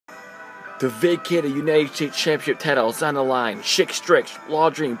The Vacated United States Championship title is on the line. Sixx Strix,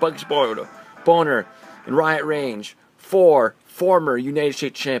 Law Dream, Bugs Boner, and Riot Rainz, 4 former United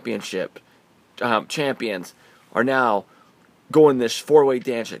States Championship champions, are now going this 4-way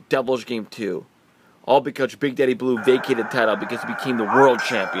dance at Devil's Game 2. All because Big Daddy Blue vacated the title because he became the world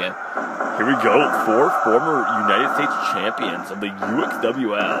champion. Here we go, 4 former United States champions of the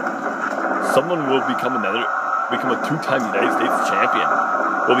UXWL. Someone will become a 2-time United States champion.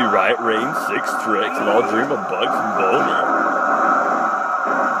 Will be Riot Rainz, Sixx Strix, and Law Dream of Bugs and Boner.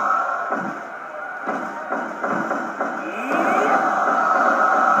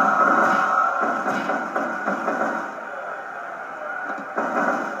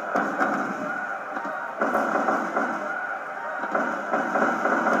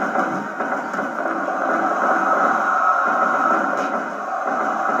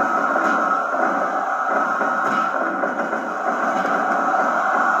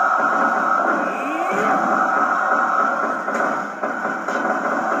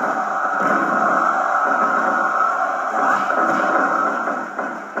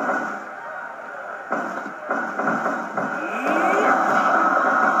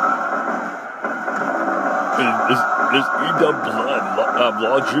 This E-Dub blood,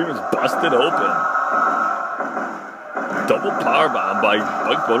 Law Dream is busted open. Double powerbomb by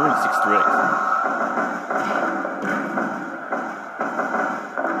Bugs Boner and Sixx Strix.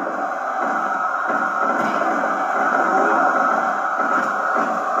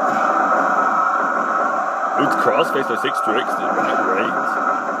 It's crossface by Sixx Strix and Riot Rainz.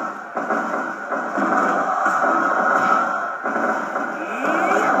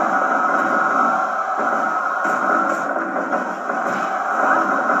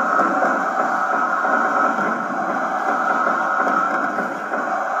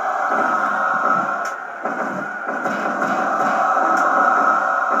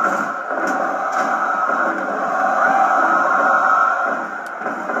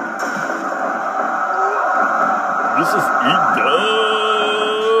 This is E-Dub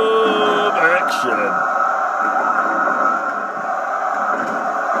action.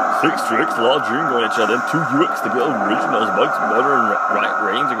 Sixx Strix, Law Dream going at each other. Then 2 UXWL originals, Bugs Boner and Riot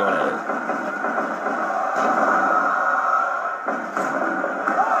Rainz are going at it.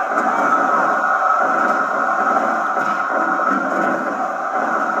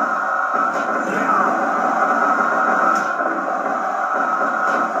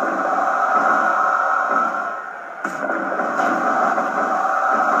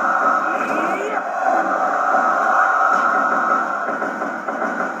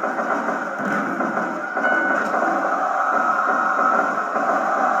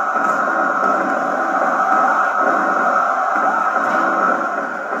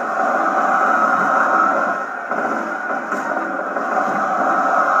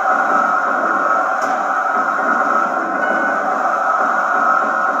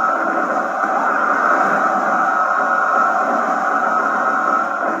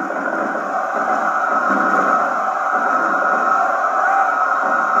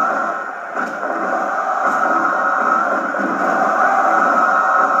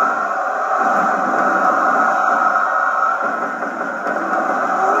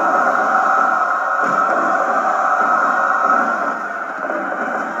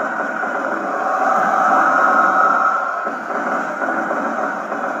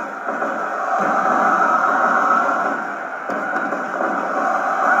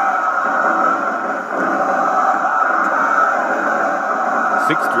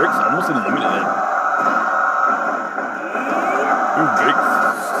 Sixx Strix almost eliminated. Ooh, big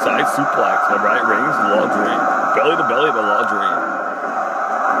side suplex by Riot Rainz and Law Dream. Belly to belly by Law Dream.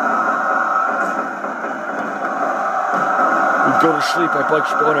 Ooh, go to sleep by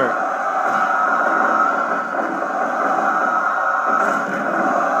Bugs Boner.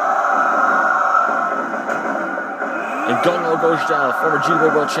 And Gung-Ho goes down, former GWA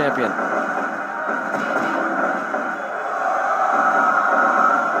World Champion.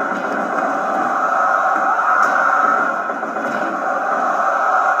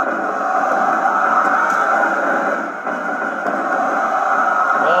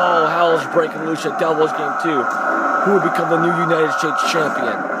 Breaking loose at Devil's Game 2. Who will become the new United States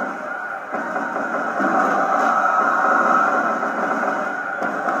champion?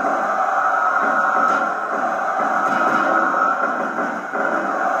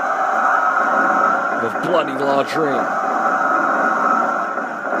 The bloody Law Dream.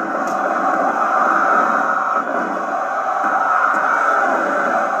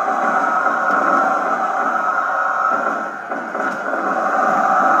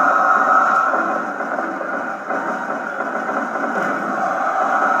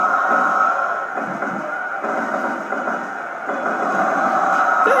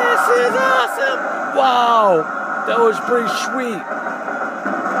 is awesome! Wow! That was pretty sweet.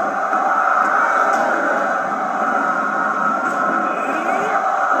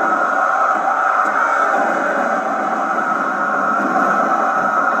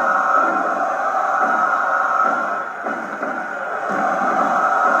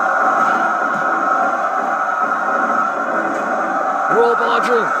 Roll ball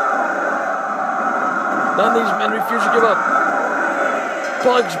dream. None of these men refuse to give up.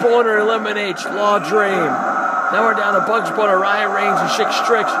 Bugs Boner eliminates Law Dream. Now we're down to Bugs Boner, Riot Rainz, and Sixx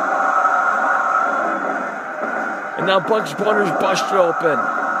Strix. And now Bugs Boner's busted open.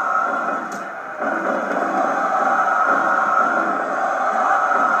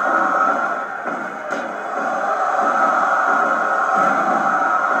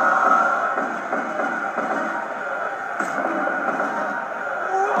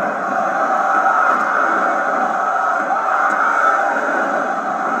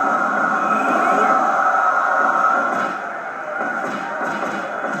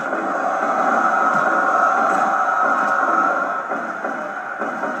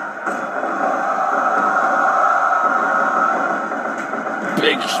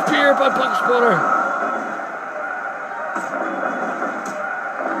 Big spear by Bugs Boner.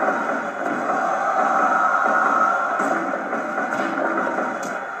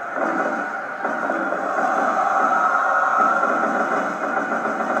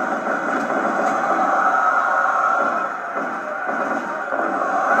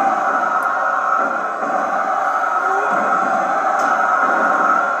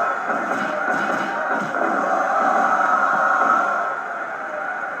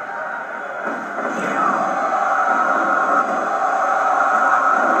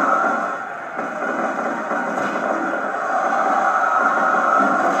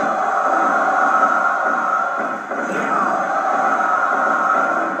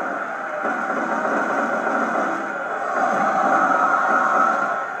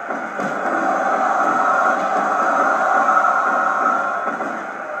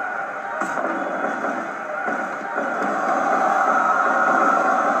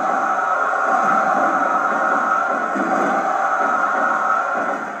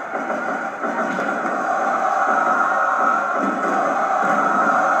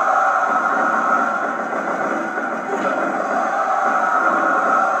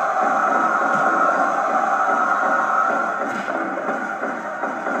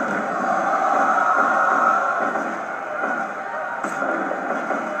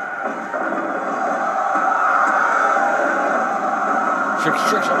 Sixx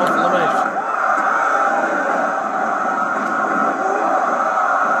Strix almost eliminated.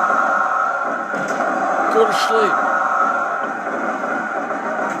 Go to sleep.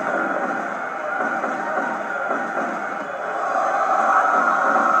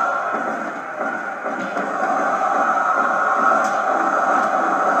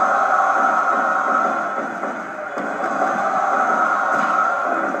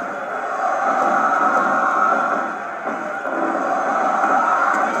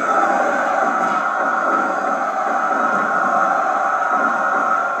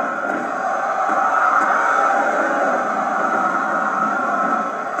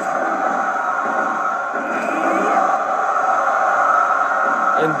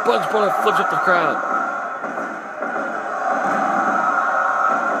 And Bugs Boner flips up the crowd.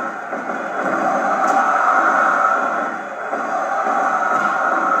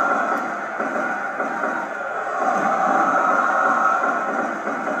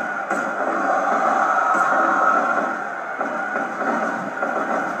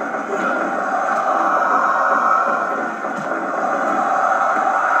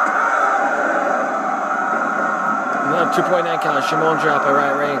 Now 2.9 count, Shimon drop by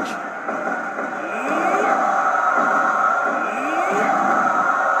Riot Rainz.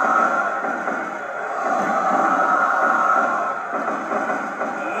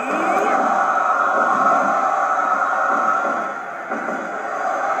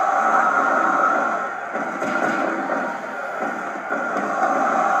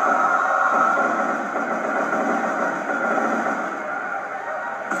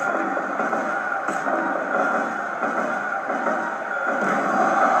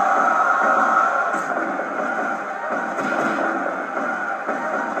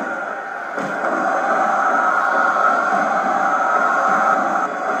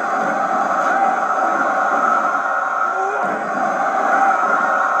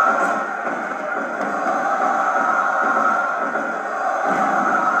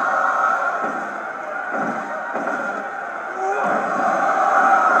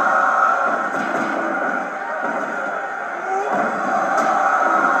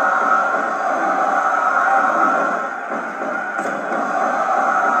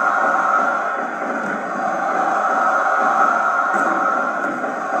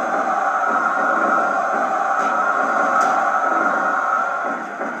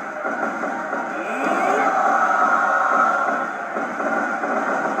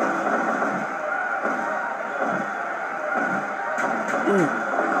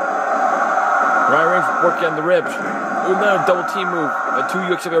 Riot Rainz working on the ribs. Ooh, another double team move. 2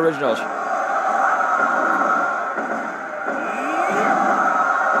 UXW originals.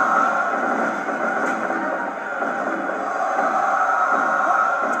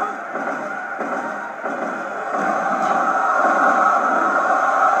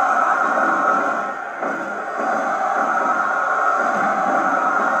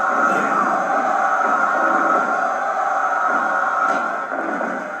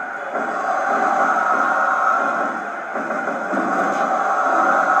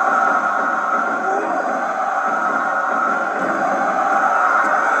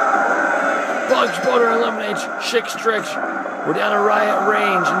 Bugs Bunny eliminates Sixx Strix. We're down to Riot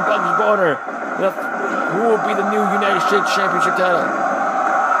Rainz and Bugs Bunny. Who will be the new United States Championship title?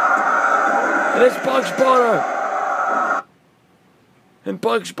 And it's Bugs Bunny. And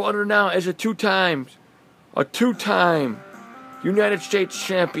Bugs Bunny now is a two-time United States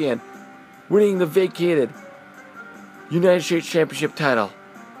champion, winning the vacated United States Championship title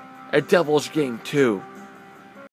at Devil's Game 2.